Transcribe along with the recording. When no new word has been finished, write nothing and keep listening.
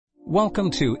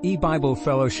Welcome to E-Bible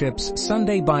Fellowship's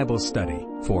Sunday Bible Study.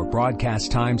 For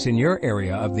broadcast times in your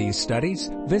area of these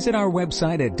studies, visit our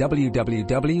website at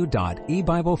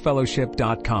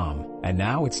www.ebiblefellowship.com. And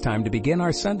now it's time to begin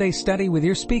our Sunday study with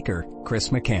your speaker, Chris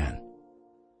McCann.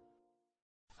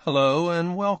 Hello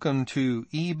and welcome to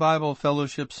E-Bible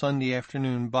Fellowship Sunday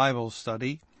Afternoon Bible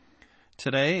Study.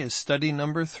 Today is study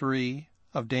number 3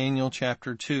 of Daniel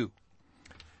chapter 2.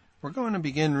 We're going to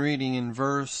begin reading in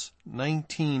verse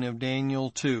 19 of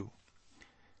Daniel 2.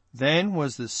 Then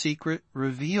was the secret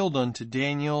revealed unto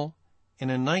Daniel in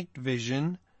a night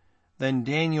vision. Then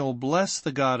Daniel blessed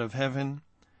the God of heaven.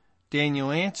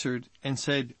 Daniel answered and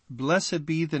said, Blessed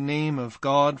be the name of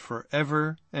God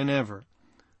forever and ever,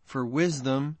 for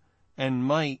wisdom and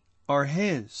might are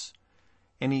his.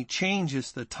 And he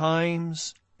changeth the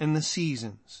times and the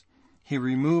seasons. He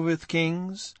removeth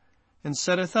kings and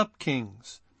setteth up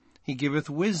kings. He giveth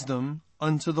wisdom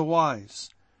unto the wise,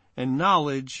 and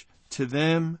knowledge to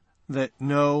them that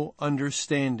know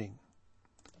understanding.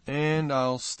 And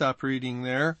I'll stop reading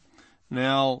there.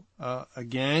 Now,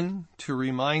 again, to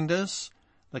remind us,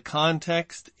 the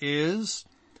context is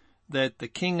that the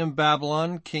king of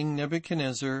Babylon, King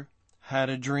Nebuchadnezzar,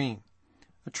 had a dream,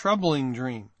 a troubling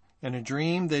dream, and a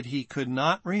dream that he could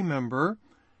not remember.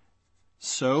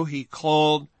 So he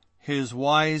called his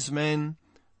wise men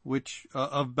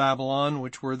of Babylon,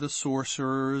 which were the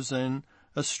sorcerers and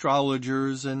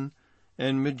astrologers and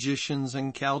magicians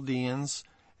and Chaldeans,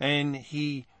 and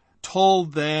he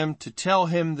told them to tell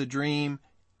him the dream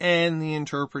and the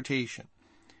interpretation.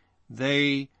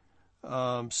 They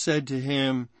said to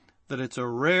him that it's a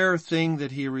rare thing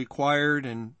that he required,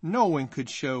 and no one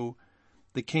could show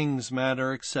the king's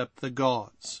matter except the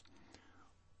gods.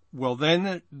 Well,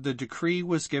 then the decree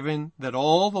was given that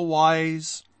all the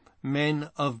wise men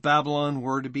of Babylon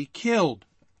were to be killed.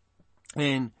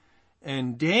 And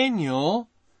Daniel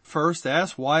first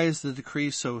asked, why is the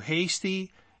decree so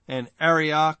hasty? And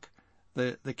Arioch,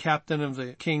 the captain of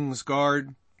the king's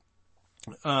guard,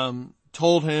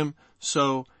 told him.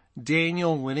 So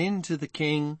Daniel went into the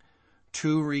king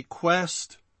to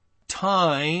request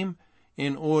time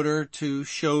in order to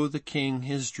show the king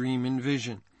his dream and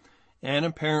vision. And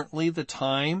apparently the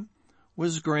time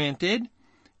was granted.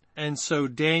 And so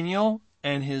Daniel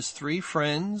and his 3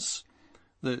 friends,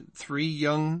 the 3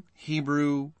 young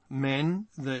Hebrew men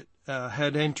that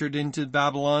had entered into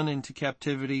Babylon, into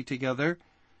captivity together,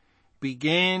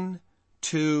 began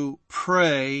to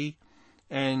pray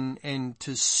and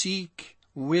to seek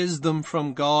wisdom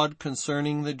from God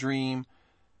concerning the dream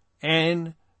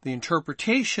and the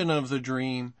interpretation of the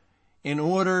dream, in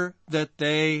order that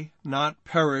they not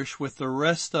perish with the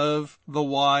rest of the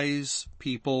wise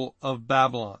people of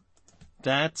Babylon.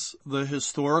 That's the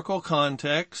historical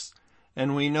context,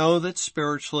 and we know that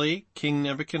spiritually, King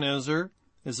Nebuchadnezzar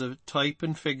is a type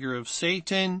and figure of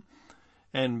Satan,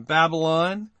 and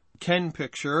Babylon can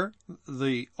picture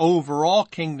the overall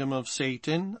kingdom of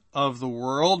Satan, of the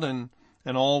world and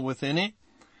all within it,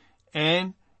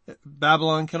 and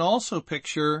Babylon can also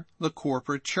picture the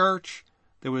corporate church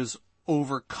that was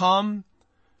overcome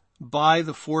by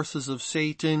the forces of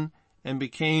Satan and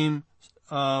became,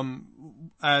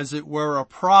 as it were, a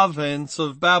province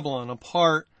of Babylon, a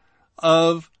part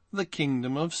of the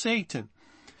kingdom of Satan.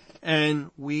 And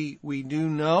we do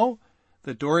know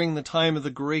that during the time of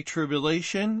the Great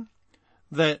Tribulation,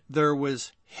 that there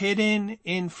was hidden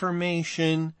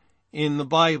information in the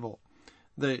Bible,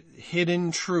 the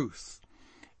hidden truth,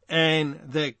 and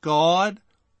that God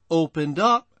opened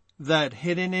up that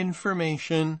hidden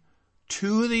information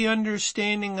to the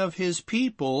understanding of his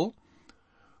people,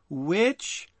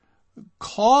 which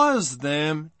caused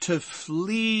them to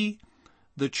flee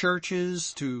the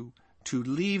churches, to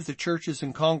leave the churches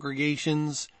and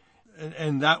congregations,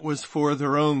 and that was for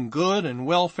their own good and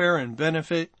welfare and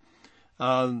benefit,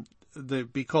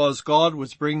 because God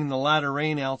was bringing the latter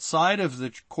rain outside of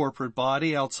the corporate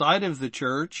body, outside of the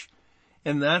church,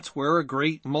 and that's where a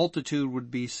great multitude would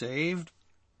be saved.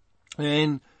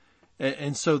 And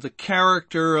so the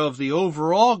character of the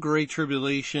overall Great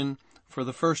Tribulation for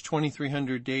the first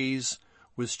 2,300 days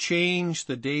was changed.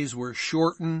 The days were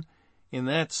shortened in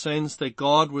that sense that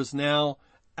God was now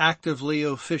actively,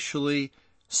 officially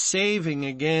saving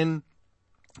again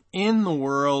in the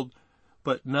world,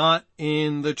 but not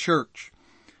in the church.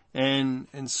 And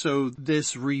so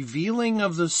this revealing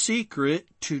of the secret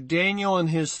to Daniel and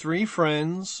his 3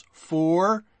 friends,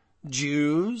 4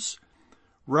 Jews,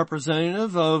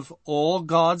 representative of all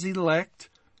God's elect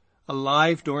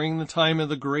alive during the time of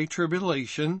the Great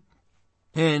Tribulation,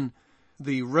 and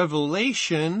the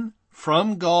revelation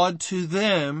from God to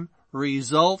them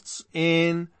results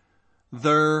in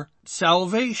their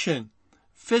salvation.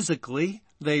 Physically,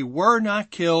 they were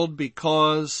not killed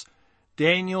because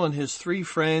Daniel and his 3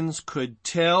 friends could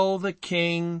tell the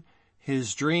king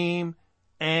his dream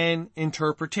and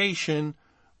interpretation,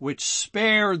 which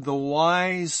spared the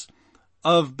wise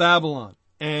of Babylon.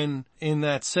 And in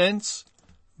that sense,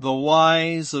 the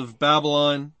wise of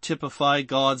Babylon typify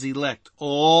God's elect.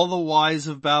 All the wise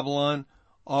of Babylon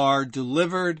are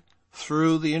delivered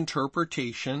through the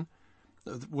interpretation,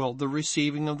 the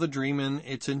receiving of the dream and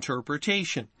its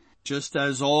interpretation, just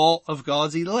as all of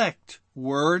God's elect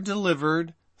were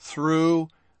delivered through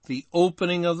the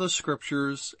opening of the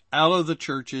scriptures out of the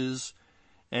churches,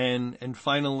 and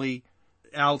finally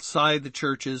outside the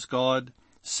churches, God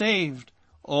saved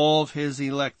all of his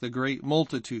elect, the great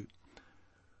multitude.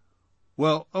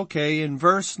 Well, okay, in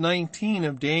verse 19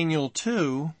 of Daniel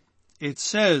 2, it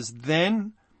says,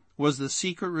 "Then was the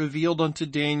secret revealed unto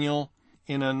Daniel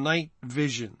in a night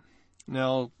vision."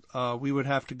 Now, we would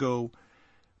have to go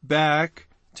back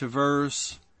to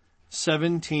verse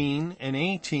 17 and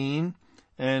 18,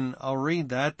 and I'll read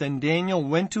that. "Then Daniel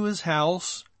went to his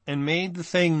house and made the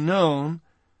thing known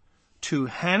to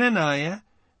Hananiah,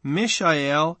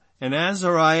 Mishael, and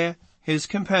Azariah, his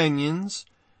companions,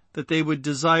 that they would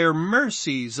desire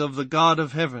mercies of the God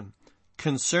of heaven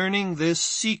concerning this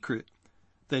secret,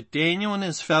 that Daniel and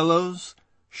his fellows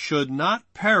should not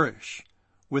perish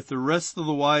with the rest of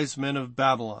the wise men of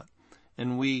Babylon."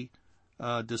 And we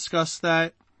discussed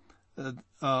that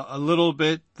a little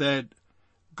bit, that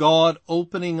God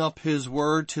opening up his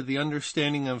word to the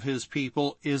understanding of his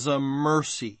people is a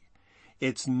mercy.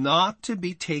 It's not to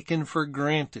be taken for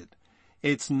granted.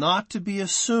 It's not to be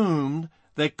assumed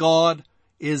that God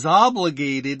is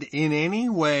obligated in any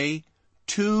way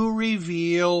to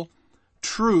reveal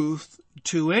truth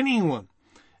to anyone.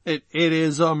 It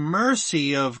is a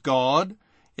mercy of God.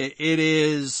 It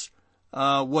is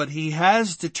what he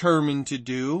has determined to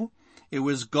do. It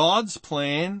was God's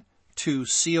plan to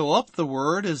seal up the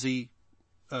word, as he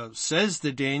says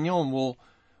to Daniel, and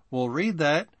we'll read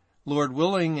that, Lord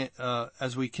willing,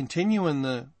 as we continue in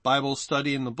the Bible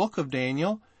study in the book of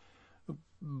Daniel.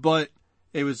 But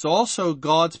it was also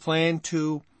God's plan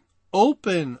to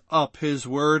open up his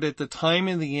word at the time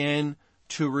of the end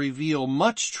to reveal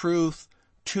much truth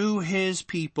to his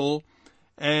people,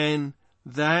 and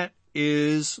that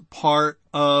is part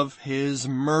of his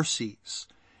mercies.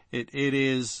 It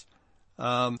is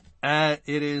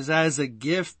as a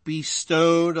gift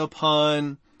bestowed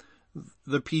upon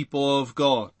the people of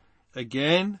God.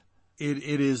 Again,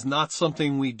 it is not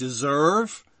something we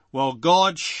deserve. Well,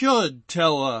 God should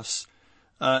tell us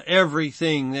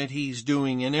everything that he's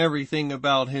doing and everything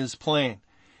about his plan.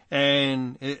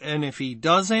 And if he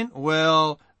doesn't,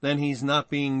 well, then he's not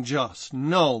being just.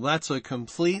 No, that's a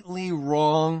completely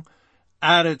wrong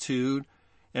attitude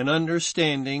and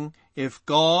understanding. If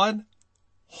God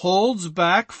holds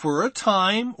back for a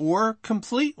time or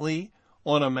completely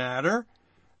on a matter,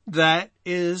 that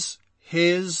is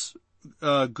his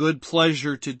good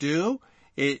pleasure to do.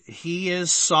 He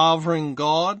is sovereign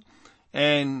God,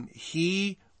 and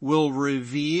he will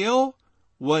reveal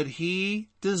what he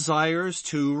desires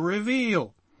to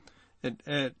reveal.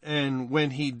 And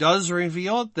when he does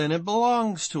reveal it, then it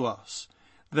belongs to us.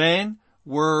 Then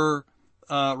we're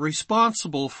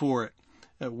responsible for it.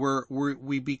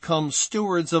 We become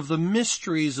stewards of the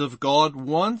mysteries of God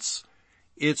once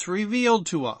it's revealed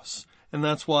to us. And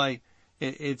that's why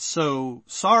it's so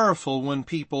sorrowful when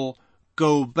people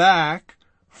go back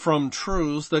from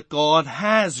truths that God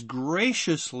has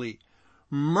graciously,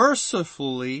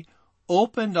 mercifully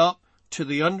opened up to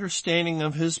the understanding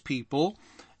of his people.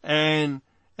 And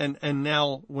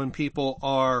now when people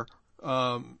are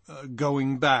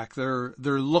going back, they're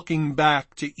looking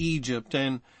back to Egypt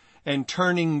and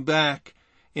turning back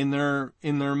in their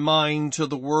mind to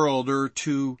the world or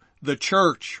to the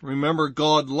church. Remember,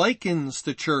 God likens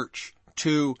the church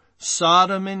to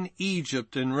Sodom and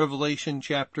Egypt in Revelation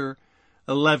chapter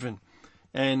 11.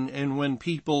 And when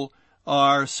people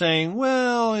are saying,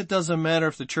 well, it doesn't matter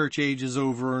if the church age is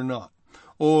over or not,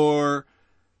 or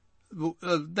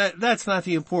that's not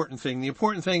the important thing. The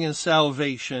important thing is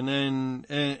salvation,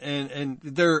 and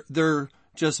they're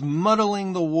just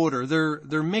muddling the water.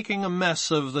 They're making a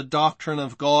mess of the doctrine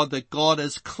of God that God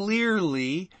has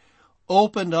clearly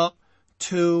opened up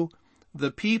to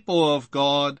the people of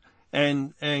God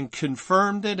and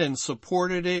confirmed it and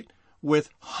supported it with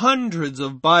hundreds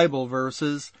of Bible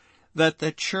verses that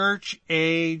the church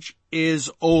age is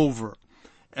over.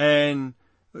 And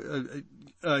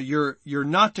you're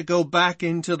not to go back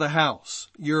into the house.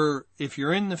 If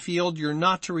you're in the field, you're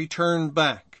not to return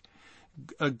back.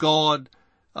 God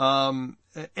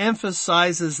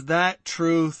emphasizes that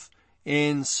truth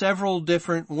in several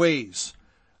different ways.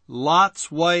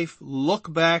 Lot's wife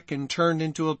looked back and turned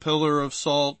into a pillar of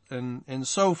salt and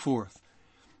so forth.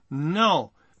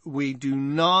 No, we do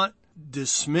not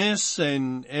dismiss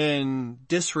and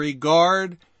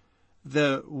disregard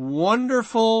the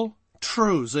wonderful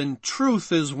truths, and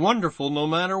truth is wonderful no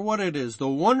matter what it is, the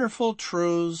wonderful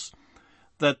truths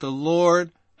that the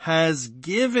Lord has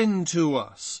given to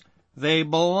us. They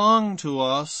belong to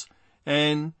us,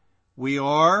 and we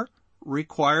are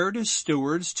required as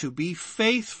stewards to be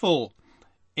faithful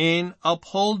in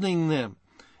upholding them.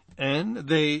 And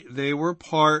they were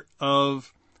part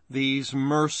of these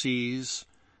mercies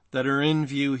that are in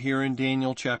view here in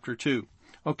Daniel chapter 2.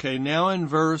 Okay, now in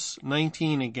verse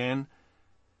 19 again.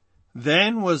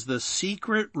 Then was the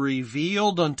secret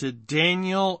revealed unto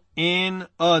Daniel in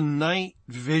a night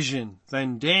vision.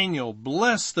 Then Daniel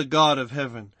blessed the God of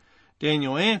heaven.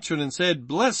 Daniel answered and said,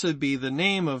 Blessed be the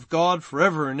name of God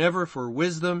forever and ever, for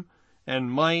wisdom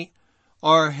and might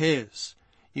are his.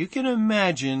 You can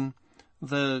imagine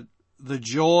the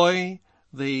joy,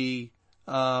 the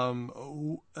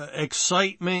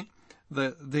excitement,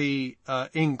 the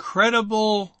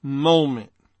incredible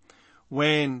moment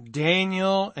when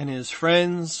Daniel and his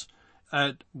friends,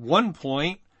 at one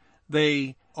point,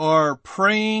 they are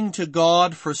praying to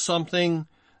God for something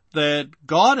that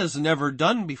God has never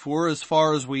done before as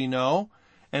far as we know,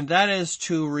 and that is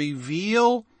to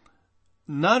reveal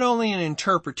not only an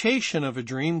interpretation of a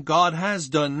dream, God has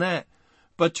done that,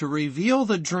 but to reveal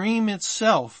the dream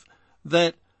itself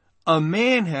that a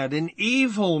man had, an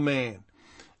evil man,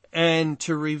 and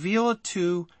to reveal it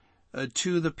to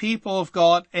the people of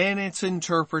God and its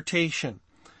interpretation.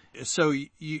 So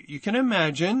you can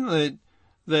imagine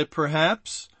that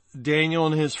perhaps Daniel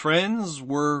and his friends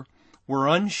were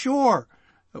unsure.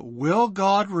 Will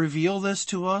God reveal this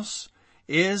to us?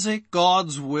 Is it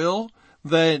God's will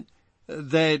that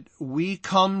we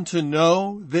come to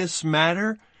know this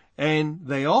matter? And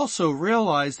they also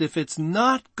realized if it's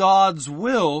not God's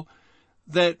will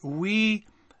that we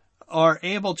are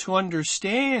able to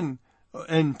understand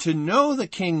and to know the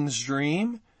king's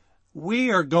dream,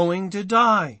 we are going to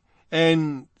die.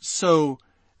 And so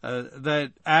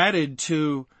that added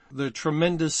to the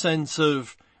tremendous sense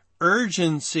of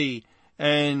urgency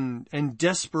and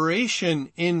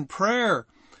desperation in prayer,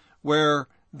 where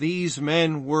these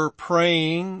men were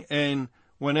praying, and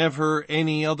whenever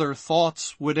any other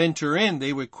thoughts would enter in,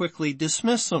 they would quickly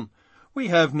dismiss them. We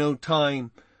have no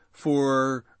time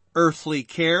for earthly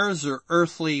cares or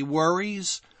earthly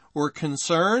worries or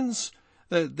concerns.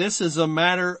 This is a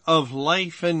matter of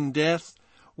life and death.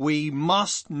 We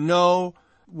must know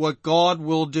what God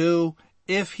will do,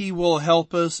 if he will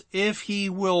help us, if he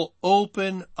will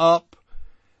open up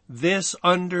this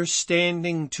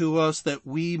understanding to us that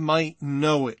we might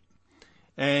know it.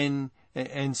 And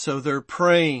so they're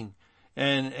praying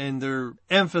and they're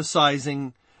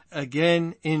emphasizing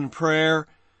again in prayer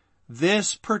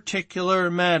this particular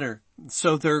matter.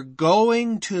 So they're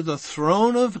going to the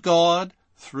throne of God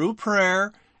through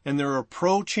prayer, and they're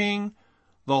approaching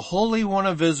the Holy One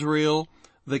of Israel,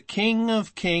 the King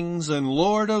of Kings and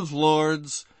Lord of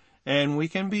Lords, and we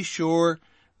can be sure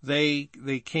they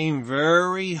came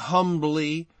very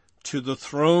humbly to the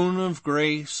throne of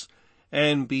grace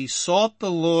and besought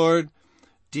the Lord,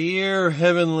 Dear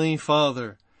Heavenly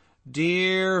Father,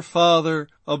 dear Father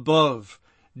above,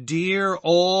 dear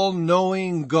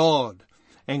all-knowing God.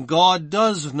 And God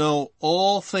does know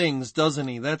all things, doesn't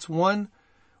he? That's one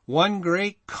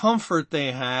great comfort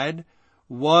they had,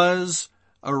 was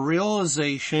a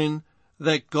realization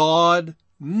that God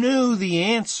knew the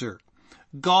answer.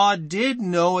 God did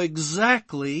know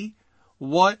exactly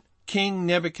what King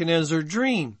Nebuchadnezzar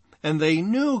dreamed. And they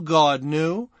knew God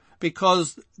knew,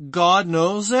 because God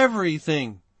knows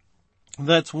everything.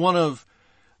 That's one of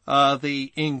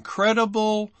the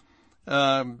incredible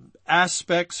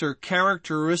aspects or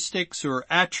characteristics or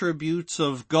attributes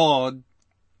of God,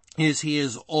 is he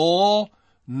is all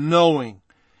knowing.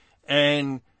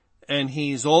 And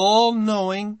he's all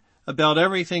knowing about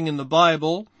everything in the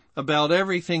Bible, about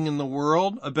everything in the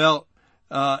world, about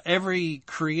every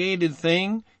created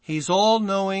thing. He's all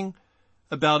knowing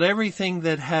about everything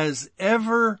that has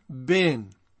ever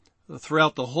been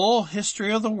throughout the whole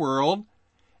history of the world.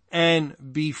 And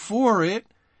before it,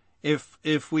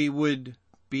 if we would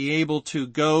be able to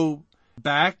go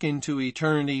back into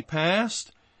eternity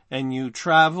past, and you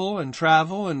travel and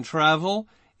travel and travel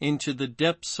into the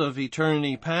depths of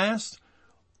eternity past,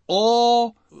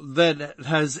 all that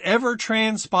has ever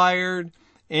transpired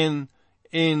in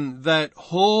that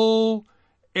whole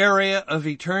area of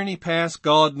eternity past,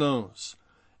 God knows.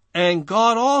 And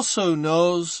God also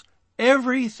knows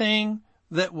everything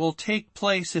that will take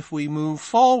place if we move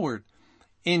forward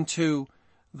into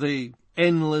the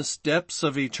endless depths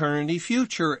of eternity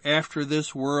future after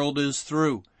this world is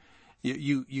through.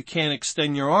 You can't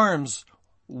extend your arms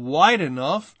wide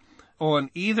enough on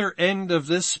either end of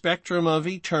this spectrum of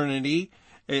eternity.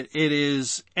 It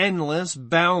is endless,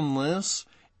 boundless,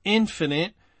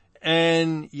 infinite,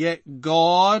 and yet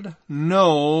God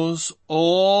knows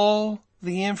all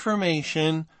the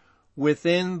information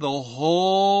within the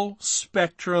whole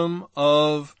spectrum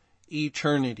of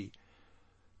eternity.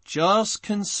 Just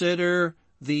consider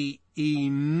the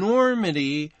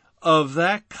enormity of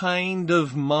that kind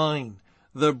of mind,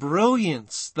 the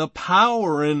brilliance, the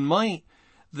power and might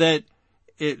that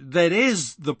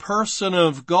is the person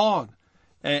of God.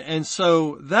 And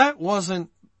so that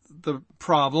wasn't the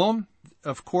problem.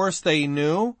 Of course, they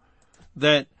knew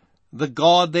that the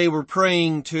God they were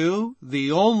praying to,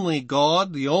 the only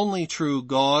God, the only true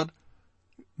God,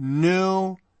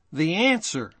 knew the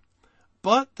answer.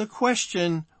 But the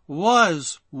question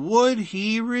was, would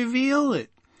he reveal it?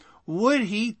 Would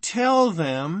he tell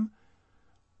them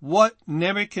what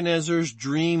Nebuchadnezzar's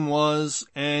dream was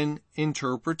and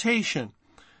interpretation?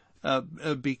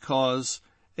 Because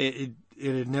it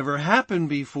had never happened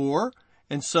before,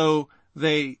 and so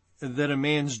that a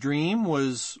man's dream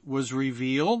was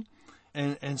revealed,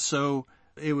 and so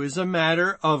it was a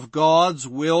matter of God's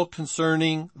will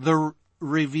concerning the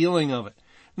revealing of it.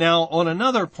 Now, on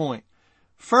another point,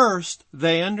 first,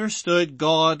 they understood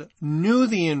God knew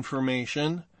the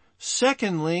information.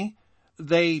 Secondly,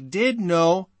 they did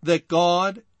know that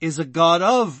God is a God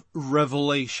of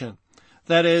revelation.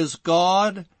 That is,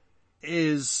 God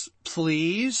is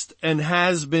pleased and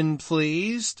has been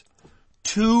pleased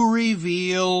to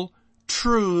reveal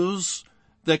truths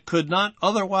that could not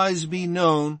otherwise be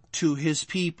known to his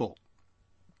people.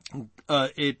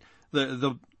 The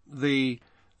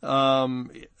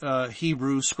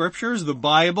Hebrew scriptures, the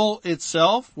Bible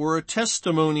itself, were a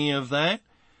testimony of that.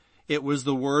 It was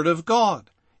the Word of God.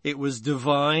 It was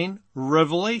divine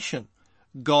revelation.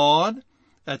 God,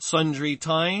 at sundry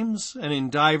times and in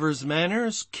divers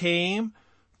manners, came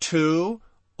to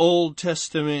Old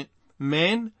Testament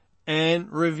men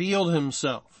and revealed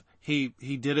himself.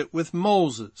 He did it with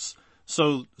Moses,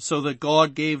 so that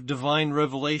God gave divine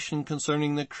revelation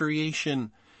concerning the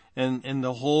creation and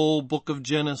the whole book of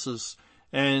Genesis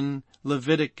and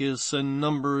Leviticus and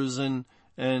Numbers and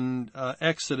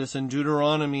Exodus and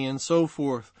Deuteronomy and so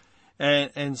forth.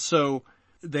 And so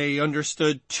they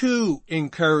understood two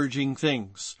encouraging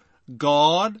things.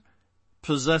 God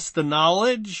possessed the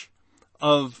knowledge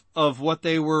of what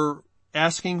they were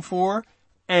asking for,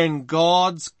 and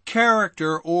God's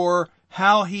character, or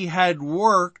how he had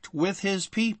worked with his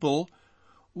people,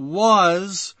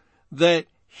 was that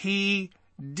he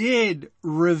did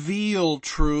reveal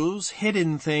truths,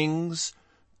 hidden things,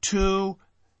 to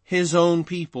his own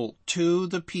people, to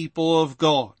the people of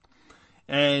God.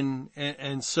 And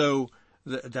so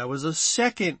that was a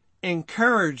second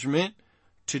encouragement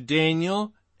to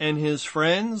Daniel and his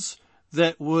friends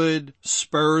that would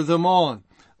spur them on,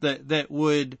 that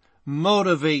would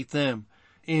motivate them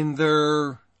in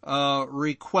their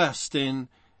request in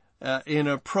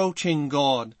approaching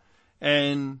God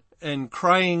and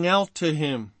crying out to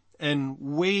him and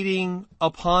waiting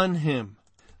upon him.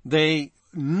 They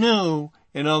knew,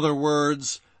 in other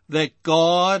words, that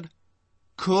God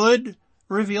could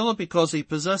reveal it because he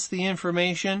possessed the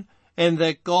information, and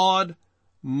that God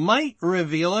might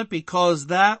reveal it because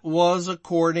that was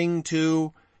according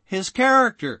to his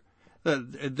character.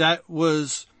 That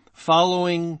was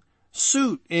following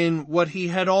suit in what he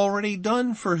had already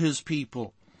done for his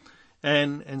people.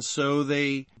 And so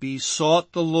they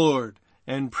besought the Lord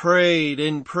and prayed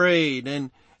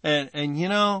and you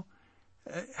know,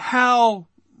 how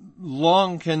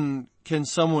long can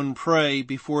someone pray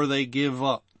before they give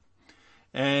up?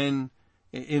 And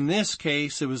in this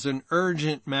case, it was an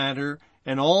urgent matter,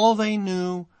 and all they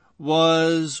knew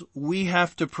was, we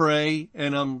have to pray.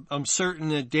 And I'm certain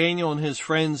that Daniel and his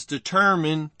friends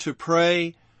determined to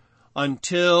pray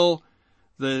until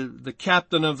the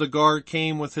captain of the guard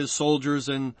came with his soldiers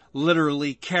and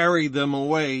literally carried them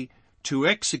away to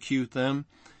execute them.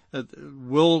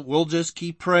 We'll just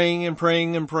keep praying and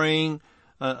praying and praying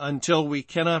until we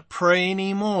cannot pray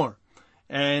anymore.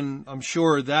 And I'm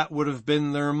sure that would have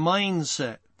been their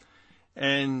mindset.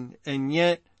 And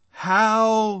yet,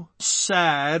 how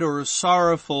sad or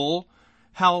sorrowful,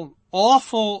 how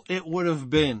awful it would have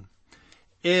been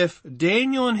if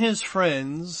Daniel and his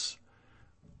friends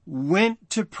went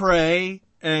to pray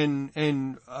and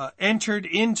entered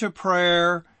into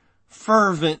prayer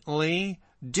fervently,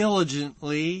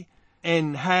 diligently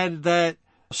and had that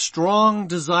strong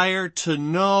desire to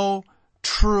know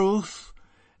truth.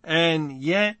 And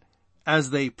yet, as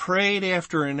they prayed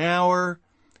after an hour,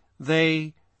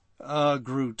 they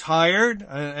grew tired,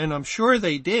 and I'm sure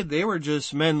they did. They were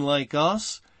just men like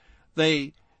us.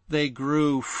 They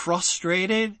grew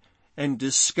frustrated and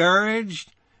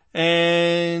discouraged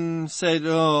and said,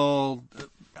 "Oh,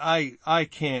 I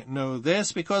can't know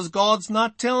this because God's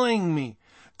not telling me.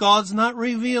 God's not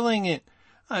revealing it.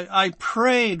 I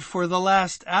prayed for the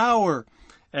last hour."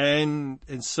 And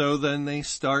so then they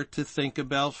start to think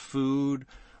about food,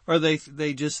 or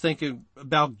they just think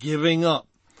about giving up.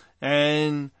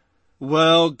 And,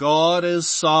 well, God is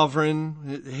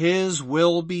sovereign. His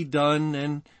will be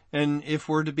done. And if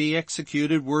we're to be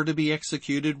executed, we're to be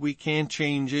executed. We can't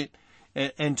change it.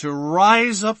 And to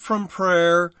rise up from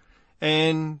prayer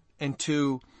and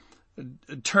to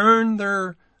turn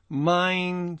their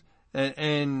mind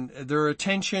and their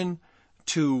attention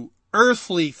to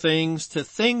earthly things, to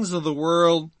things of the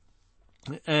world,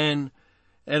 and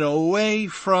away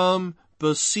from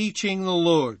beseeching the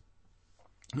Lord.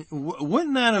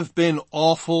 Wouldn't that have been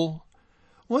awful?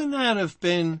 Wouldn't that have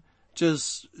been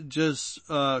just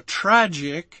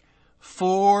tragic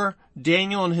for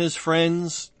Daniel and his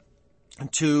friends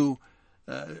to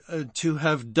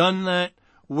have done that,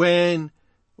 when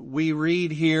we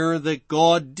read here that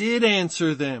God did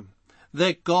answer them,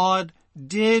 that God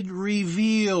did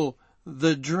reveal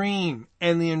the dream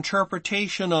and the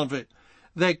interpretation of it,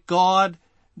 that God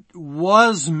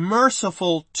was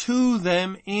merciful to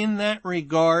them in that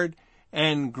regard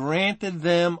and granted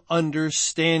them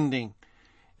understanding.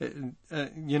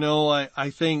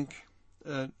 I think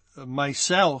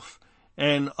myself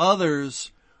and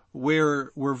others,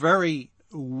 we're very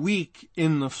weak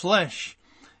in the flesh,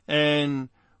 and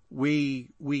we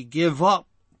give up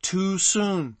too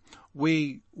soon.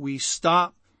 We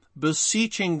stop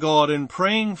beseeching God and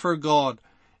praying for God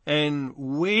and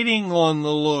waiting on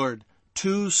the Lord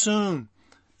too soon.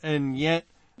 And yet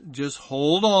just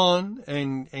hold on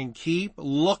and keep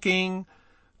looking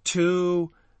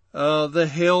to the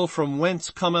hill from whence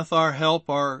cometh our help.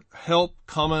 Our help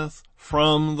cometh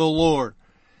from the Lord.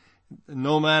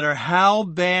 No matter how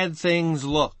bad things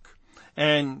look.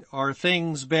 And are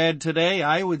things bad today?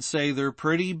 I would say they're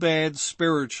pretty bad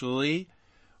spiritually.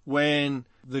 When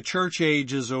the church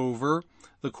age is over,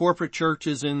 the corporate church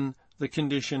is in the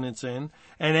condition it's in,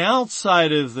 and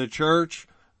outside of the church,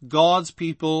 God's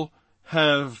people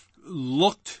have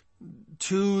looked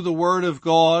to the Word of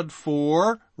God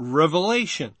for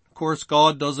revelation. Of course,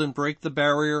 God doesn't break the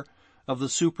barrier of the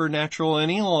supernatural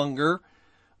any longer,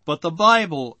 but the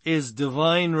Bible is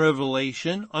divine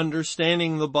revelation.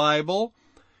 Understanding the Bible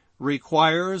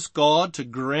requires God to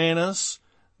grant us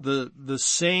the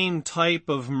same type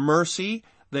of mercy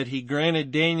that he granted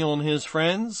Daniel and his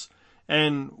friends.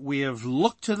 And we have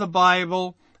looked to the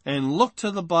Bible and looked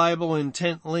to the Bible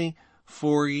intently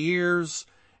for years,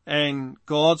 and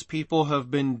God's people have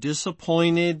been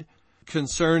disappointed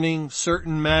concerning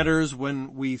certain matters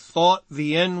when we thought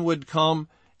the end would come,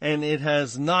 and it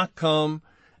has not come.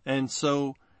 And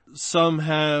so some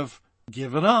have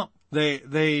given up.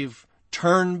 They've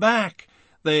turned back.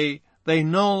 They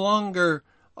no longer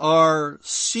are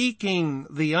seeking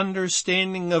the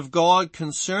understanding of God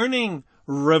concerning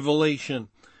revelation.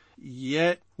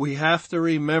 Yet we have to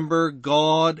remember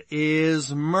God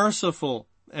is merciful,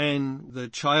 and the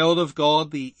child of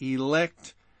God, the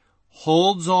elect,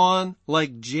 holds on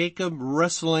like Jacob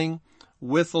wrestling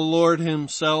with the Lord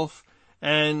himself,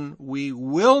 and we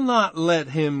will not let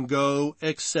him go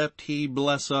except he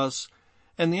bless us.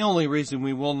 And the only reason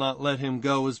we will not let him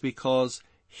go is because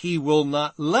he will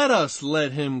not let us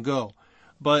let him go.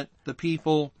 But the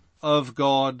people of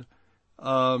God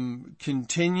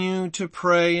continue to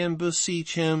pray and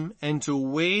beseech him and to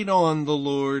wait on the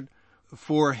Lord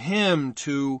for him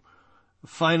to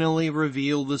finally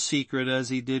reveal the secret, as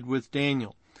he did with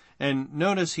Daniel. And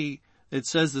notice it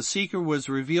says the secret was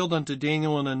revealed unto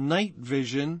Daniel in a night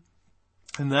vision,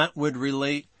 and that would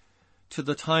relate to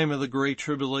the time of the Great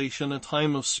Tribulation, a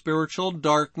time of spiritual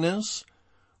darkness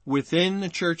within the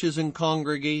churches and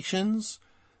congregations.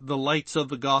 The lights of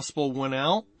the gospel went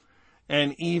out,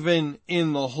 and even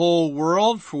in the whole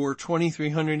world for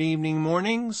 2,300 evening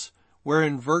mornings,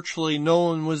 wherein virtually no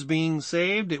one was being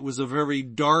saved. It was a very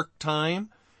dark time,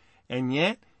 and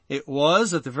yet it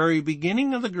was at the very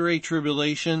beginning of the Great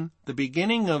Tribulation, the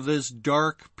beginning of this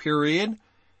dark period,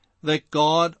 that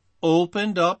God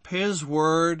opened up his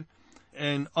word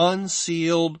and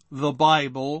unsealed the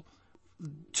Bible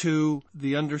to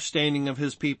the understanding of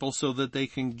his people so that they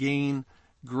can gain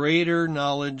greater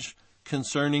knowledge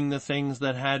concerning the things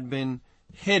that had been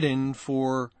hidden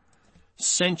for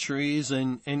centuries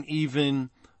and even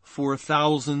for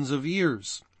thousands of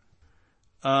years.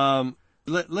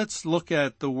 Let's look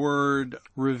at the word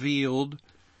revealed.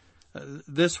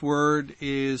 This word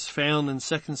is found in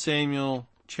 2 Samuel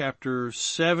chapter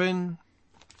 7,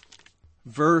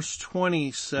 verse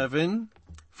 27.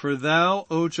 For thou,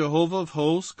 O Jehovah of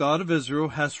hosts, God of Israel,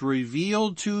 hast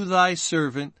revealed to thy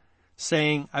servant,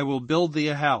 saying, I will build thee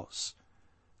a house.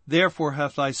 Therefore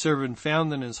hath thy servant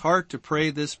found in his heart to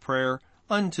pray this prayer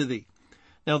unto thee.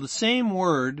 Now the same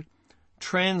word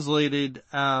translated,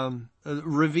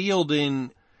 revealed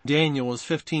in Daniel is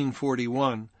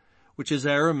 1541, which is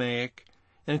Aramaic,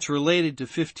 and it's related to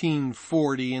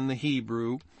 1540 in the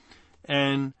Hebrew.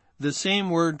 And the same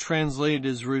word translated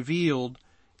as revealed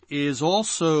is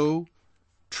also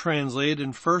translated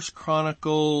in 1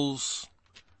 Chronicles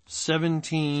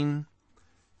 17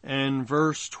 and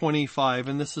verse 25.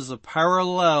 And this is a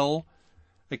parallel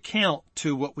account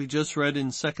to what we just read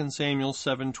in 2 Samuel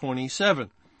 7:27.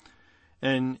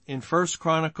 And in 1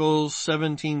 Chronicles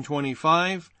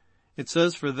 17:25, it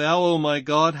says, For thou, O my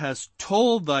God, hast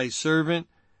told thy servant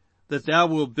that thou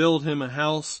wilt build him a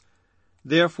house.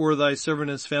 Therefore thy servant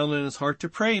has found in his heart to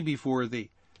pray before thee.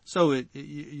 So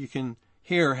you can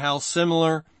hear how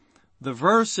similar the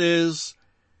verse is.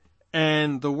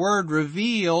 And the word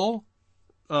reveal,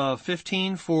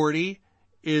 1540,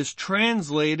 is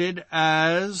translated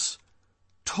as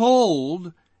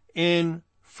told in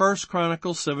 1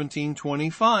 Chronicles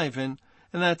 17:25. And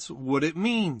that's what it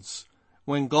means.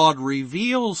 When God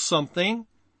reveals something,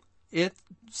 it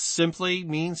simply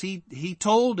means he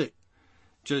told it.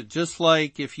 Just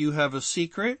like if you have a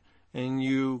secret and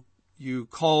you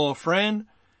call a friend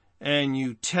and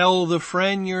you tell the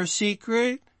friend your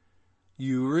secret,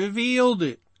 you revealed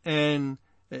it. And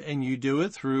you do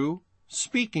it through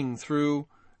speaking, through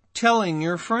telling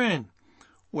your friend.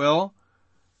 Well,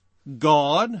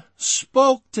 God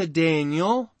spoke to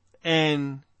Daniel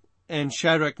and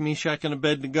Shadrach, Meshach, and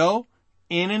Abednego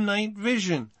in a night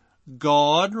vision.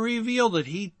 God revealed it.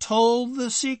 He told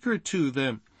the secret to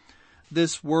them.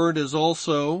 This word is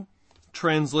also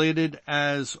translated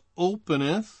as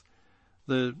openeth,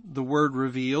 the word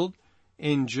revealed,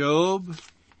 in Job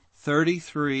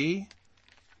 33,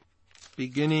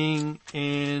 beginning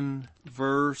in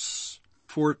verse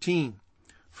 14.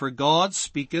 For God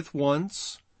speaketh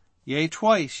once, yea,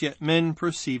 twice, yet men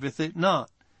perceiveth it not.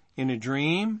 In a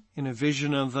dream, in a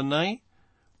vision of the night,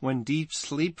 when deep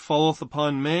sleep falleth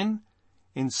upon men,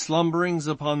 in slumberings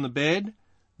upon the bed,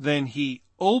 then he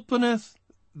openeth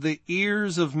the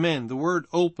ears of men. The word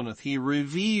openeth, he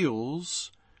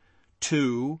reveals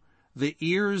to the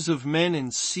ears of men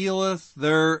and sealeth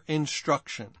their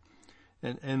instruction.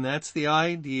 And that's the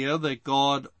idea that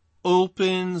God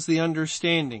opens the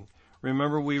understanding.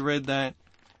 Remember we read that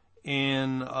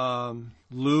in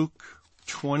Luke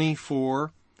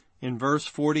 24 in verse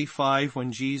 45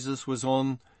 when Jesus was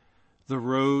on the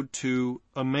road to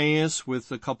Emmaus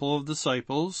with a couple of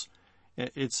disciples.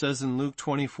 It says in Luke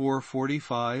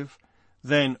 24:45,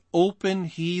 Then opened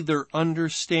he their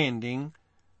understanding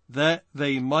that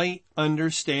they might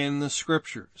understand the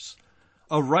scriptures.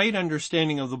 A right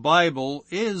understanding of the Bible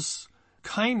is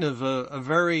kind of a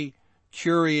very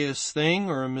curious thing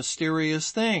or a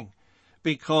mysterious thing,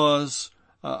 because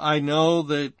I know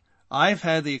that I've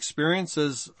had the experience,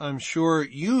 as I'm sure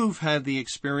you've had the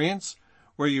experience,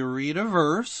 where you read a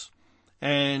verse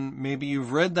and maybe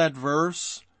you've read that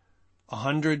verse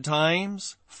 100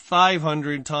 times,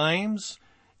 500 times,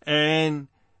 and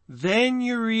then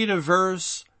you read a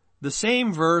verse, the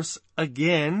same verse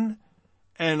again,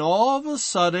 and all of a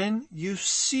sudden you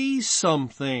see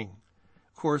something.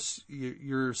 Of course,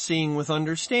 you're seeing with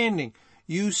understanding.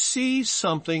 You see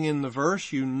something in the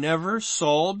verse you never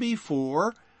saw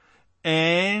before,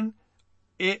 and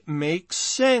it makes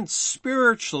sense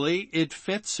spiritually. It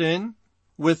fits in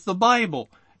with the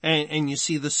Bible. And you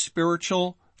see the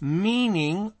spiritual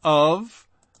meaning of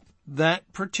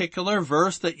that particular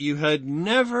verse that you had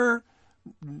never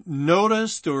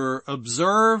noticed or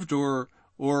observed or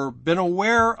been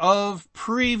aware of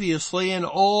previously in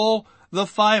all the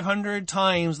 500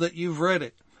 times that you've read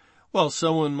it. Well,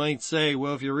 someone might say,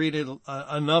 well, if you read it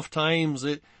enough times,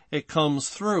 it comes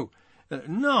through.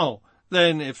 No.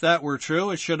 Then if that were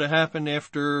true, it should have happened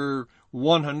after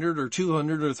 100 or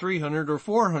 200 or 300 or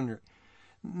 400.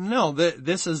 No,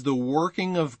 this is the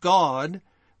working of God,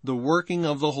 the working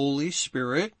of the Holy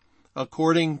Spirit,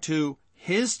 according to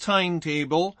His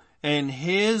timetable and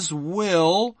His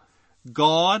will.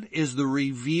 God is the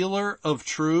revealer of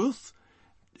truth,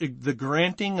 the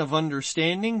granting of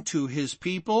understanding to His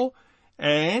people,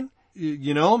 and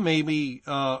Maybe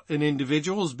an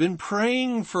individual has been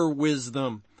praying for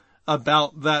wisdom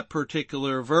about that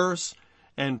particular verse,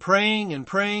 and praying and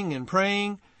praying and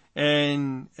praying,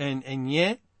 and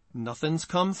yet nothing's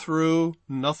come through,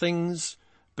 nothing's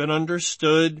been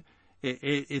understood.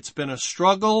 It's been a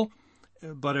struggle,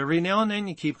 but every now and then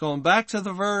you keep going back to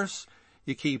the verse,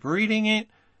 you keep reading it.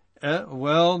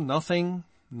 Nothing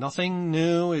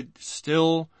new. It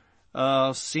still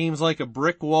seems like a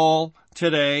brick wall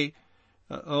today.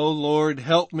 Oh Lord,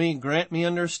 help me, grant me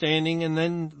understanding. And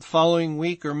then the following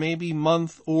week, or maybe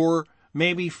month, or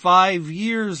maybe 5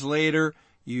 years later,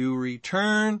 you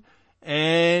return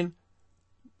and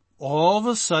all of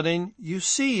a sudden you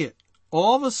see it.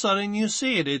 All of a sudden you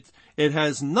see it. It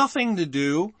has nothing to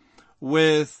do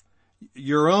with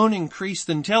your own increased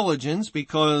intelligence,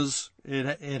 because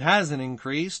it hasn't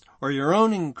increased, or your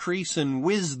own increase in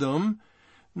wisdom.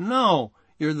 No,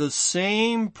 you're the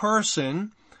same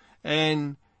person,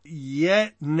 and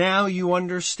yet now you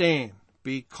understand,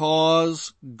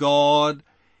 because God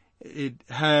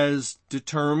has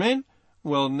determined,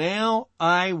 well, now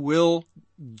I will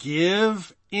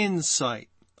give insight.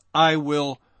 I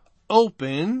will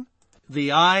open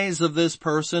the eyes of this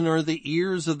person, or the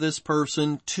ears of this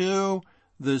person, to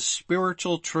the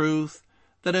spiritual truth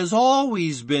that has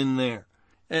always been there.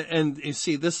 And you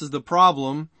see, this is the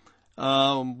problem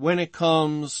when it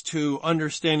comes to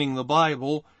understanding the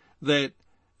Bible, that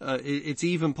it's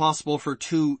even possible for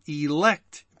two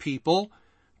elect people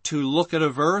to look at a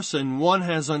verse, and one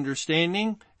has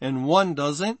understanding and one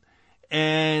doesn't,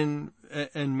 and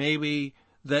maybe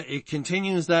that it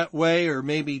continues that way, or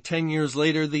maybe 10 years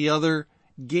later the other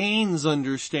gains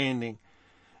understanding.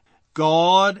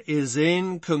 God is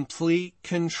in complete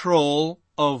control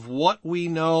of what we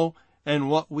know and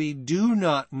what we do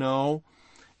not know.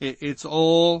 It's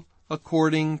all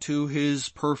according to His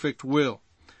perfect will.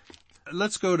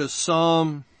 Let's go to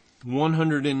Psalm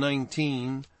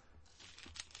 119,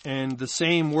 and the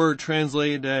same word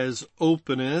translated as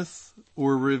openeth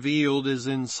or revealed is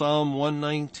in Psalm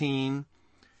 119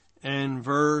 and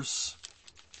verse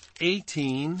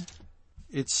 18.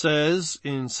 It says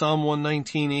in Psalm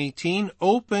 119:18,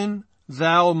 "Open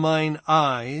thou mine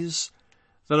eyes,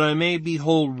 that I may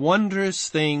behold wondrous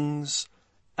things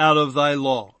out of thy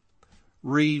law.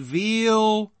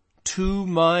 Reveal to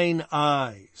mine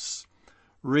eyes."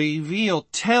 Reveal,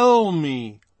 tell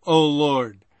me, O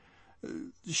Lord.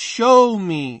 Show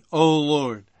me, O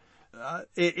Lord.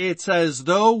 It's as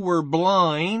though we're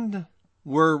blind.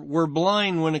 We're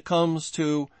blind when it comes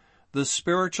to the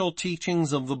spiritual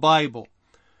teachings of the Bible,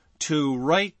 to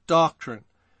right doctrine,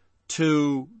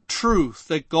 to truth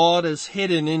that God has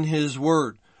hidden in His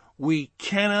Word. We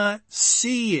cannot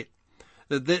see it.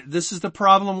 This is the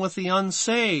problem with the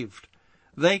unsaved.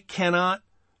 They cannot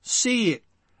see it.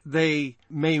 They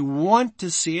may want to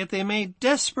see it. They may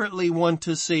desperately want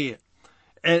to see it.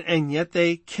 And yet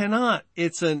they cannot.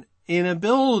 It's an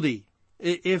inability.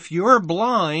 If you're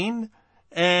blind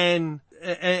and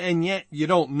yet you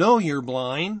don't know you're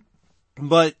blind,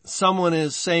 but someone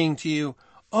is saying to you,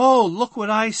 "Oh, look what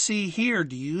I see here.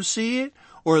 Do you see it?"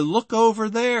 Or "Look over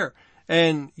there."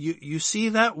 And you see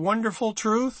that wonderful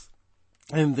truth?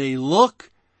 And they look,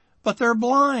 but they're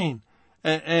blind.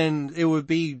 And it would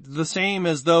be the same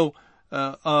as though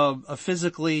a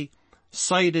physically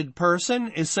sighted person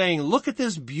is saying, "Look at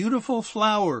this beautiful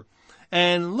flower,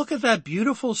 and look at that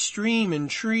beautiful stream and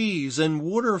trees and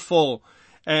waterfall."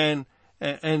 And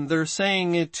they're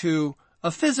saying it to a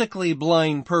physically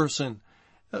blind person.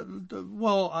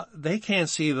 They can't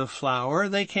see the flower,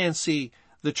 they can't see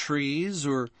the trees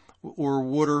or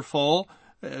waterfall,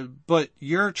 but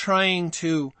you're trying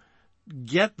to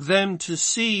get them to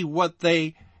see what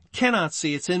they cannot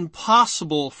see. It's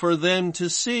impossible for them to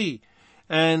see.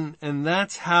 And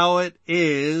that's how it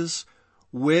is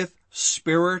with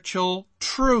spiritual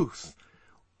truth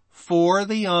for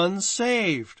the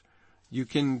unsaved. You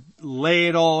can lay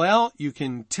it all out. You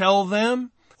can tell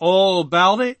them all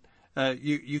about it.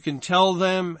 You can tell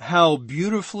them how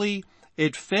beautifully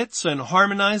it fits and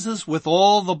harmonizes with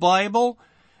all the Bible.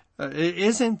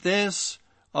 Isn't this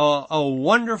a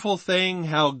wonderful thing,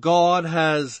 how God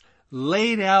has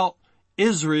laid out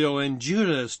Israel and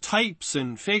Judah as types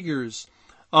and figures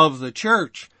of the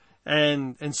church?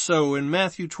 And so in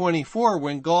Matthew 24,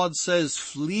 when God says,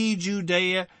 "Flee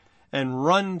Judea and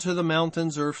run to the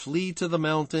mountains," or "flee to the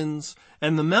mountains,"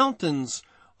 and the mountains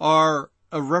are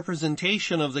a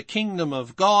representation of the kingdom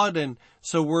of God, and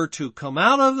so we're to come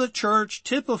out of the church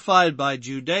typified by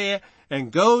Judea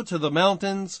and go to the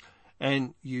mountains.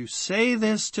 And you say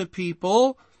this to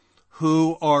people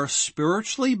who are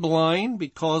spiritually blind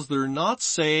because they're not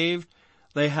saved.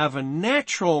 They have a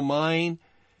natural mind,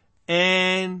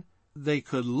 and they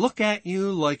could look at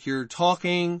you like you're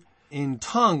talking in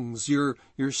tongues. You're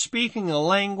speaking a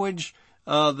language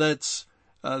that's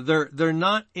they're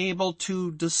not able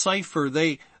to decipher.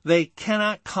 They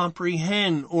cannot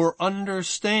comprehend or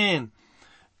understand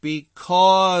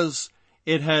because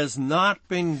it has not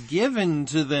been given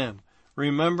to them.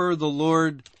 Remember the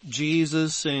Lord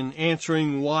Jesus in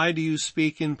answering, "Why do you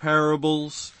speak in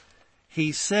parables?"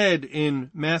 He said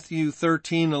in Matthew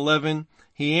 13:11,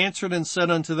 he answered and said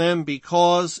unto them,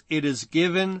 "Because it is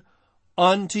given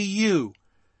unto you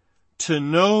to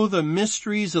know the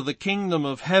mysteries of the kingdom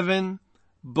of heaven,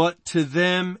 but to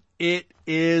them it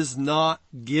is not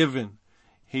given."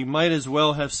 He might as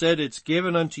well have said, "It's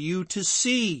given unto you to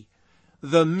see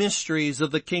the mysteries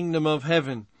of the kingdom of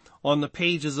heaven," on the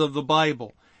pages of the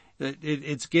Bible.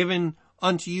 It's given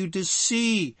unto you to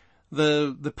see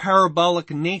the parabolic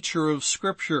nature of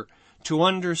Scripture, to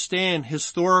understand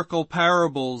historical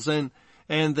parables and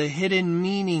the hidden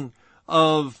meaning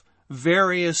of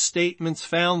various statements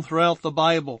found throughout the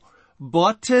Bible.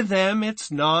 But to them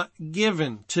it's not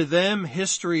given. To them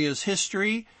history is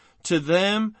history. To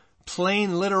them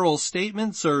plain literal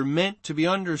statements are meant to be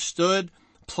understood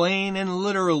plain and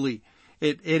literally.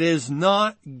 It is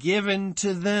not given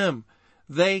to them.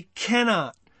 They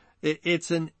cannot.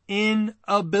 It's an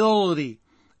inability,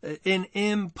 an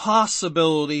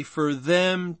impossibility for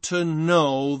them to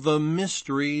know the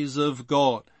mysteries of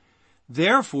God.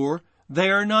 Therefore,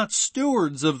 they are not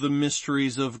stewards of the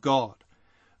mysteries of God.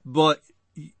 But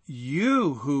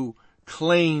you who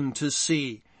claim to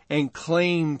see and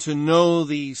claim to know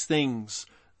these things,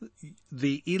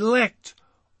 the elect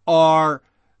are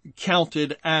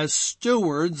counted as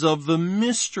stewards of the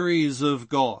mysteries of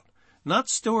God, not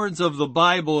stewards of the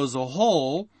Bible as a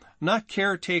whole, not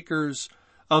caretakers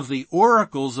of the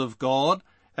oracles of God,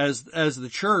 as the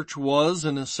church was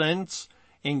in a sense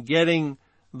in getting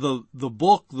the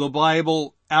book, the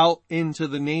Bible, out into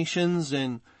the nations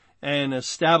and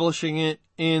establishing it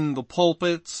in the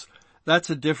pulpits.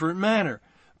 That's a different matter.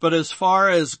 But as far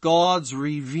as God's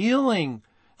revealing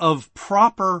of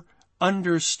proper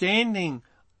understanding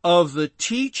of the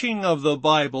teaching of the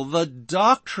Bible, the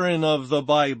doctrine of the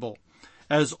Bible,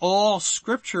 as all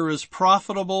Scripture is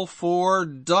profitable for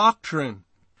doctrine.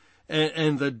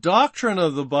 And the doctrine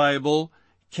of the Bible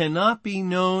cannot be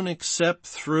known except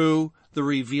through the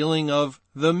revealing of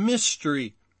the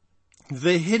mystery,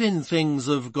 the hidden things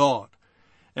of God.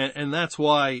 And that's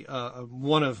why,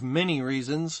 one of many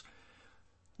reasons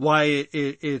why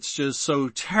it's just so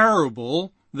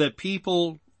terrible that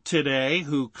people today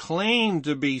who claim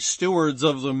to be stewards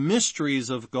of the mysteries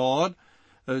of God,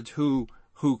 who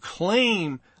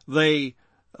claim they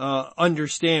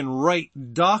understand right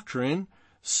doctrine,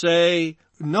 say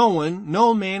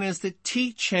no man is to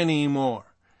teach anymore.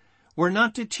 We're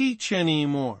not to teach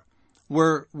anymore.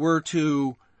 We're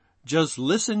to just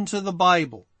listen to the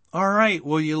Bible. All right,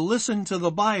 well, you listen to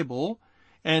the Bible,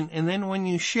 and then when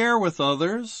you share with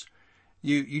others,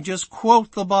 you just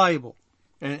quote the Bible.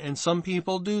 And some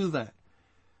people do that.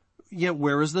 Yet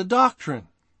where is the doctrine?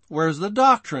 Where's the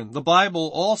doctrine? The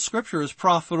Bible, all Scripture is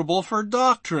profitable for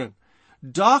doctrine.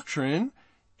 Doctrine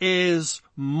is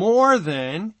more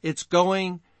than it's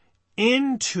going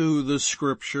into the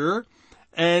Scripture,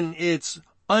 and it's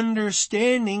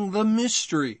understanding the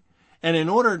mystery. And in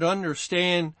order to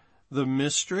understand the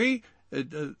mystery,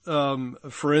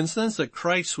 for instance, that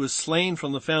Christ was slain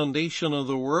from the foundation of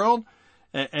the world,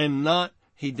 and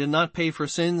he did not pay for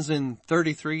sins in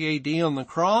 33 AD on the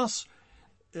cross.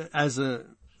 As a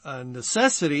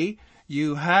necessity,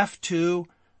 you have to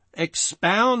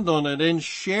expound on it and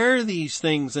share these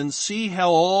things and see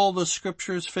how all the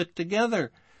Scriptures fit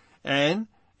together. And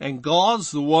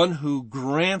God's the one who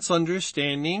grants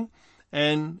understanding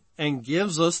and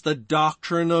gives us the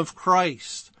doctrine of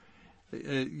Christ.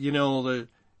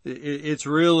 It's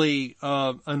really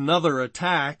another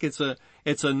attack.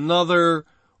 It's another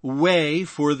way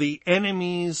for the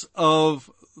enemies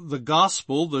of the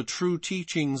gospel, the true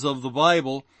teachings of the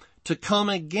Bible, to come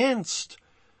against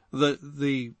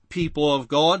the people of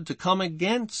God, to come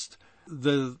against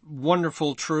the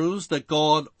wonderful truths that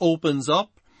God opens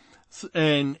up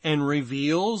and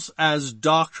reveals as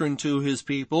doctrine to his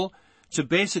people, to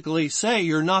basically say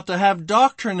you're not to have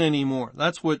doctrine anymore.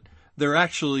 That's what they're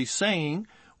actually saying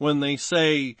when they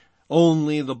say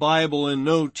only the Bible and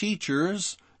no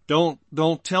teachers.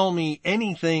 Don't tell me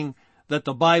anything that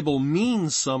the Bible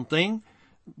means something.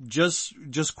 Just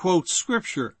quote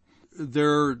Scripture.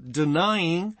 They're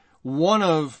denying one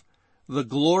of the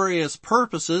glorious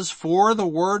purposes for the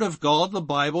Word of God, the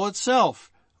Bible itself.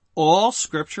 all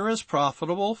Scripture is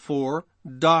profitable for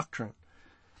doctrine.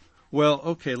 Well,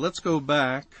 okay, let's go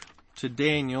back to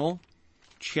Daniel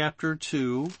chapter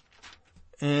 2,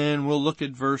 and we'll look at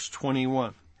verse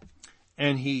 21.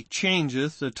 And he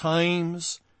changeth the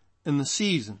times and the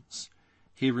seasons.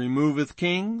 He removeth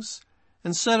kings,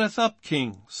 and setteth up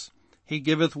kings. He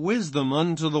giveth wisdom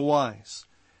unto the wise,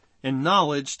 and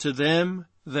knowledge to them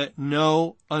that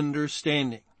know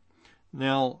understanding.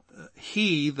 Now,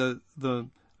 he, the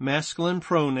masculine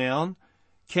pronoun,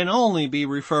 can only be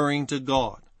referring to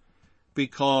God,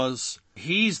 because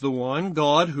he's the one,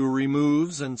 God, who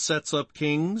removes and sets up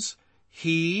kings.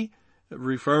 He,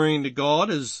 referring to God,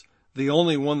 is the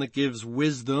only one that gives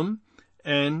wisdom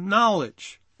and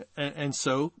knowledge. And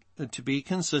so, to be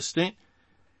consistent,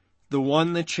 the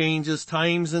one that changes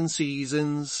times and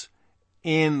seasons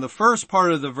in the first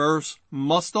part of the verse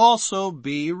must also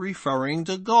be referring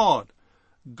to God.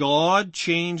 God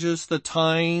changes the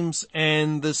times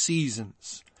and the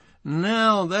seasons.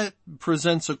 Now that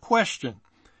presents a question,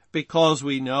 because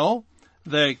we know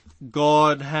that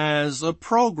God has a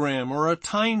program or a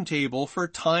timetable for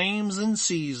times and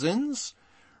seasons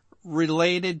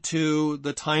related to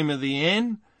the time of the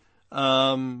end,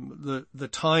 the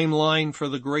timeline for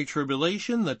the Great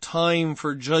Tribulation, the time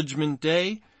for Judgment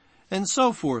Day, and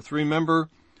so forth. Remember,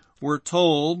 we're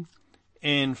told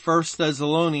in 1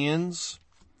 Thessalonians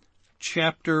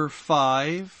chapter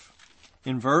 5,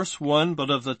 in verse 1, but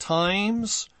of the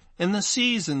times and the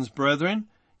seasons, brethren,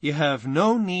 ye have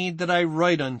no need that I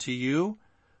write unto you,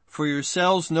 for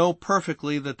yourselves know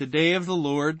perfectly that the day of the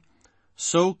Lord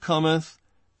so cometh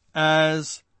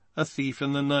as a thief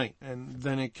in the night. And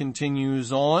then it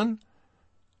continues on.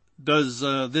 Does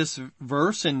this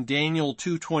verse in Daniel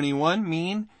 2:21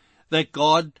 mean that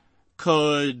God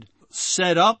could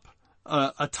set up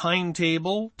a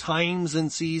timetable, times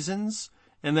and seasons,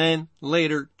 and then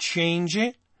later change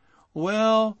it?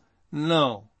 Well,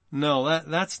 no,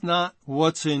 that's not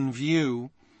what's in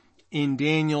view in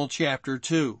Daniel chapter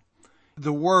 2.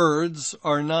 The words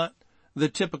are not the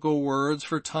typical words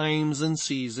for times and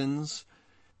seasons.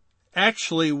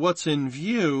 Actually, what's in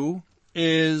view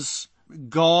is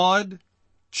God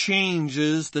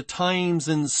changes the times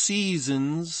and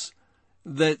seasons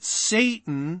that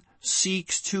Satan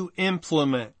seeks to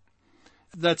implement.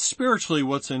 That's spiritually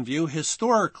what's in view.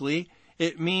 Historically,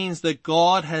 it means that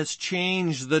God has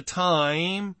changed the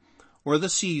time or the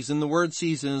season. The word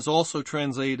season is also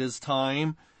translated as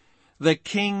time, that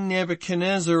King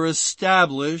Nebuchadnezzar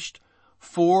established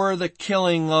for the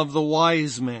killing of the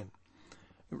wise men.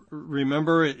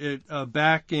 Remember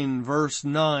back in verse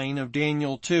 9 of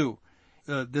Daniel 2.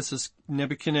 This is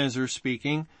Nebuchadnezzar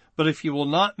speaking. But if you will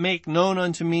not make known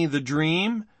unto me the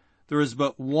dream, there is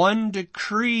but one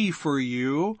decree for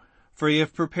you, for ye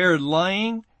have prepared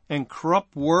lying and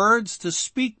corrupt words to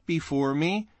speak before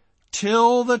me,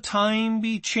 till the time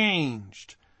be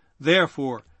changed.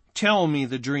 Therefore, tell me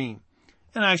the dream,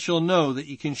 and I shall know that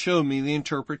ye can show me the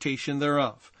interpretation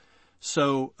thereof.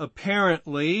 So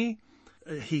apparently,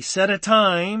 he set a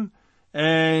time,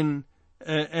 and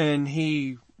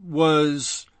he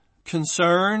was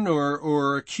concerned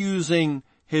or accusing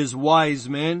his wise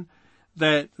men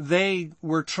that they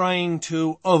were trying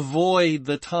to avoid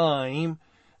the time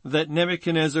that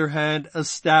Nebuchadnezzar had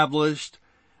established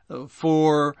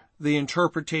for the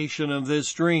interpretation of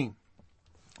this dream.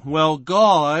 Well,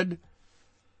 God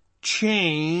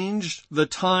changed the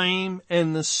time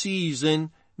and the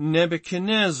season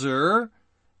Nebuchadnezzar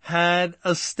had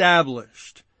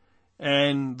established.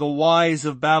 And the wise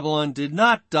of Babylon did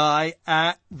not die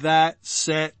at that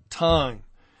set time,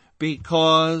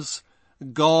 because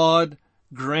God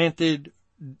granted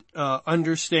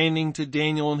understanding to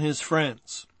Daniel and his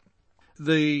friends.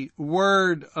 The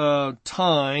word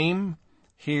time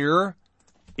here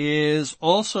is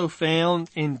also found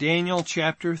in Daniel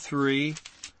chapter 3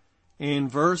 in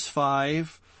verse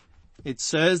 5. It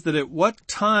says that at what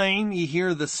time ye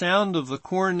hear the sound of the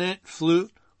cornet,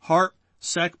 flute, harp,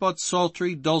 sackbut,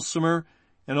 psaltery, dulcimer,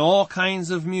 and all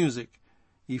kinds of music,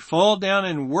 ye fall down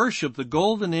and worship the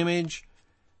golden image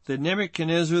that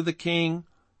Nebuchadnezzar the king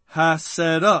hath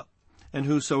set up. And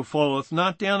whoso falleth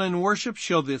not down and worship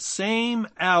shall the same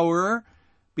hour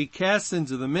be cast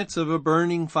into the midst of a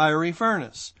burning fiery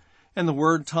furnace. And the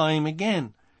word time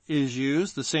again is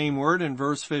used, the same word in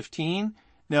verse 15.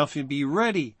 Now if you be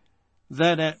ready,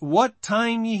 that at what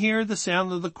time ye hear the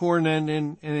sound of the cornet,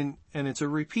 and it's a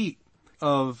repeat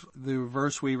of the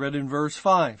verse we read in verse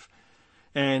 5.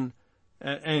 And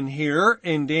here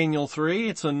in Daniel 3,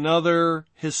 it's another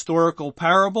historical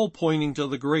parable pointing to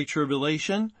the Great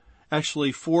Tribulation.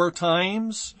 Actually 4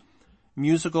 times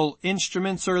musical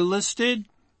instruments are listed,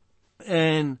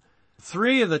 And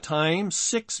 3 of the times,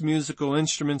 6 musical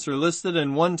instruments are listed,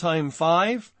 and 1 time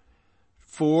 5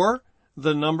 for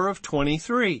the number of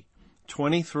 23.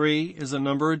 23 is a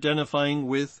number identifying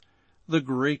with the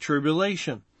Great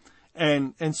Tribulation.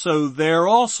 And so there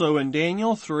also in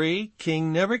Daniel 3,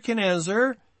 King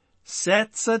Nebuchadnezzar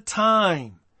sets a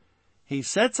time. He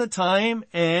sets a time,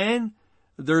 and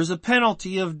there's a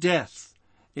penalty of death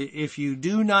if you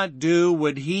do not do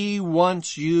what he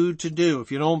wants you to do,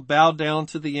 if you don't bow down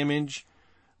to the image,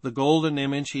 the golden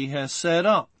image he has set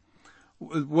up.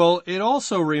 Well, it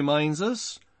also reminds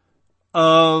us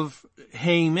of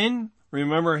Haman.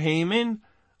 Remember, Haman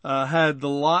had the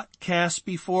lot cast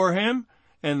before him,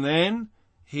 and then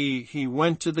he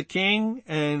went to the king,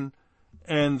 and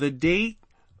the date,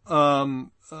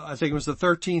 I think it was the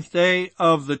 13th day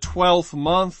of the 12th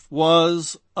month,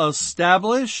 was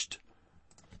established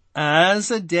as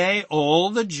a day all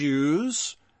the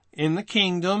Jews in the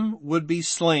kingdom would be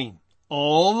slain.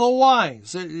 All the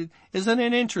wise. Isn't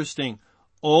it interesting?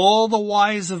 All the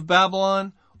wise of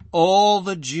Babylon, all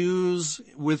the Jews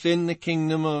within the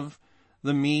kingdom of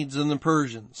the Medes and the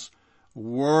Persians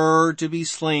were to be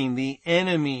slain. The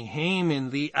enemy, Haman,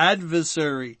 the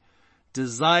adversary,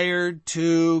 desired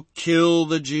to kill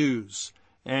the Jews,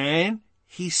 and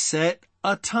he set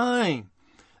a time.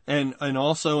 And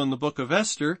also in the book of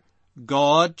Esther,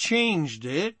 God changed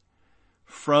it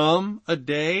from a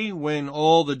day when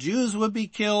all the Jews would be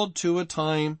killed to a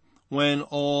time when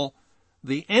all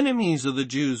the enemies of the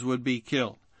Jews would be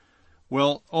killed.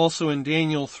 Well, also in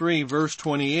Daniel 3 verse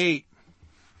 28,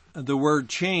 the word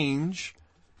change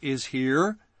is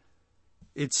here.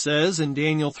 It says in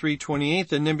Daniel 3:28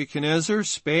 that Nebuchadnezzar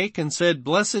spake and said,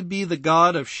 Blessed be the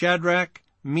God of Shadrach,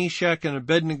 Meshach, and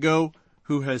Abednego,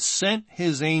 who has sent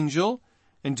his angel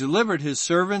and delivered his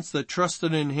servants that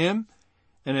trusted in him,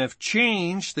 and have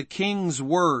changed the king's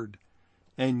word,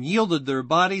 and yielded their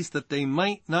bodies that they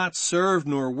might not serve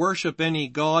nor worship any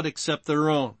god except their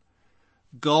own.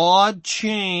 God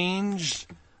changed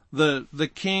the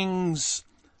king's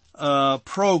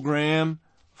program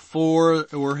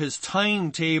or his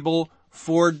timetable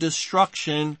for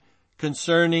destruction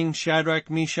concerning Shadrach,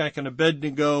 Meshach, and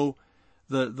Abednego.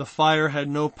 The fire had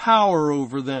no power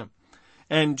over them.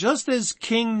 And just as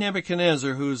King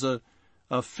Nebuchadnezzar, who's a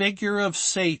figure of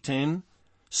Satan,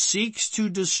 seeks to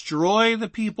destroy the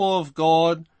people of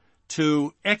God,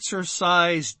 to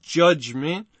exercise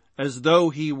judgment as though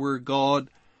he were God,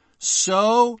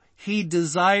 so he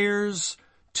desires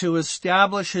to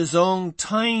establish his own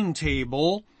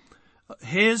timetable,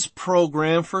 his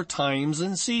program for times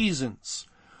and seasons.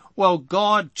 Well,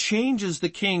 God changes the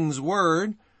king's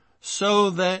word so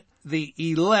that the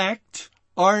elect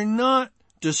are not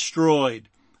destroyed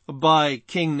by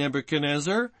King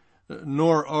Nebuchadnezzar,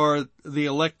 nor are the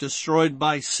elect destroyed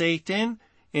by Satan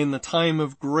in the time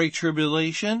of great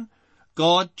tribulation.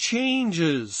 God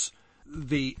changes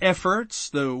the efforts,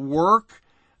 the work,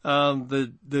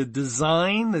 the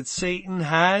design that Satan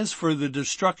has for the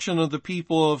destruction of the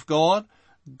people of God.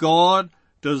 God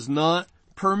does not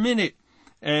permit it.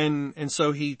 And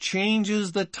so he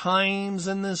changes the times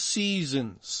and the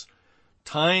seasons.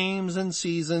 Times and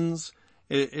seasons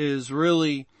is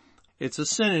really, it's a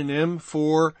synonym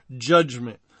for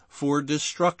judgment, for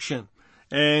destruction.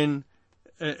 And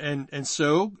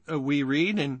so we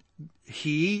read, and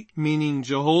he, meaning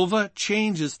Jehovah,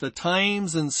 changes the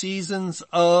times and seasons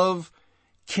of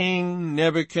King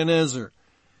Nebuchadnezzar.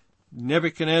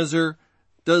 Nebuchadnezzar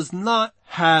does not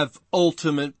have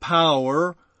ultimate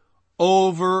power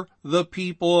over the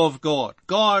people of God.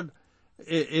 God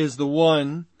is the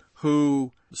one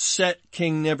who set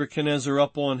King Nebuchadnezzar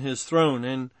up on his throne.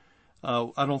 And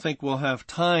I don't think we'll have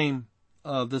time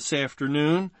this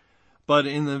afternoon, but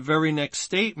in the very next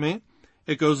statement,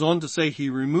 it goes on to say,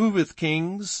 he removeth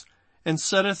kings and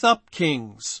setteth up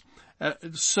kings.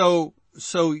 So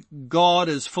God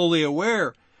is fully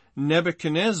aware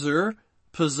Nebuchadnezzar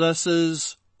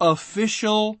possesses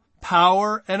official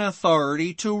power and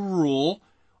authority to rule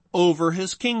over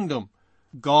his kingdom.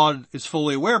 God is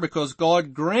fully aware because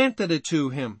God granted it to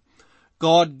him.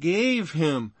 God gave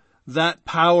him that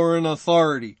power and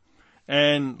authority.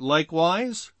 And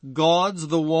likewise, God's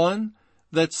the one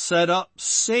that set up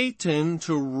Satan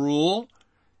to rule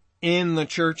in the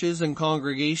churches and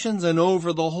congregations and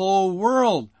over the whole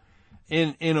world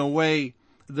in a way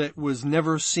that was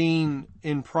never seen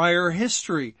in prior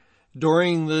history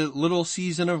during the little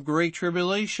season of great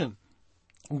tribulation.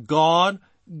 God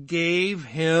gave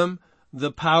him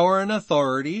the power and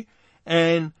authority,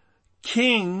 and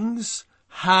kings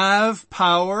have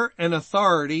power and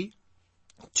authority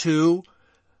to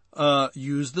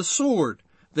use the sword.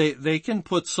 They can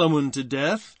put someone to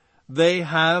death. They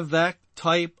have that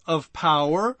type of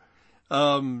power.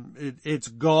 It's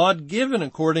God-given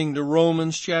according to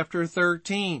Romans chapter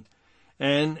 13.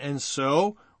 And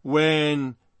so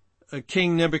when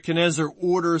King Nebuchadnezzar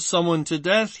orders someone to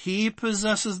death, he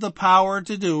possesses the power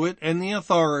to do it and the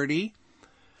authority.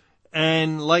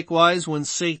 And likewise, when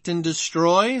Satan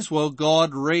destroys, well,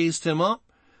 God raised him up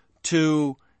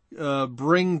to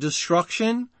bring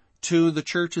destruction to the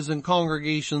churches and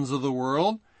congregations of the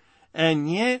world.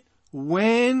 And yet,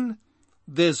 when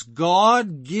this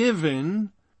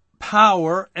God-given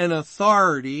power and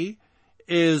authority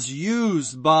is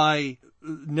used by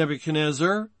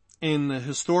Nebuchadnezzar in the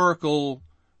historical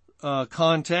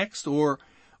context, or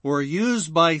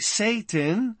used by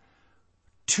Satan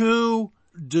to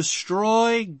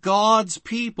destroy God's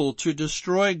people, to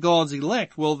destroy God's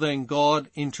elect, well then God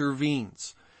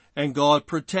intervenes and God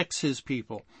protects his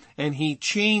people, and he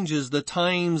changes the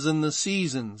times and the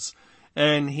seasons,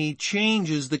 and he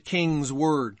changes the king's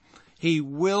word. He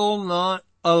will not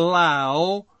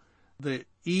allow the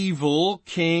evil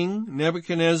king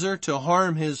Nebuchadnezzar to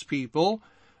harm his people,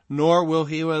 nor will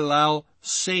he allow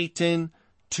Satan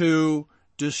to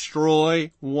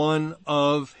destroy one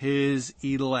of his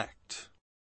elect.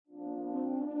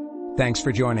 Thanks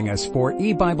for joining us for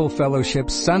E-Bible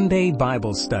Fellowship's Sunday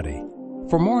Bible Study.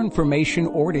 For more information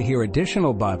or to hear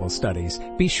additional Bible studies,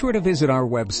 be sure to visit our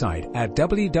website at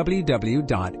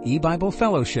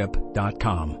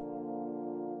www.ebiblefellowship.com.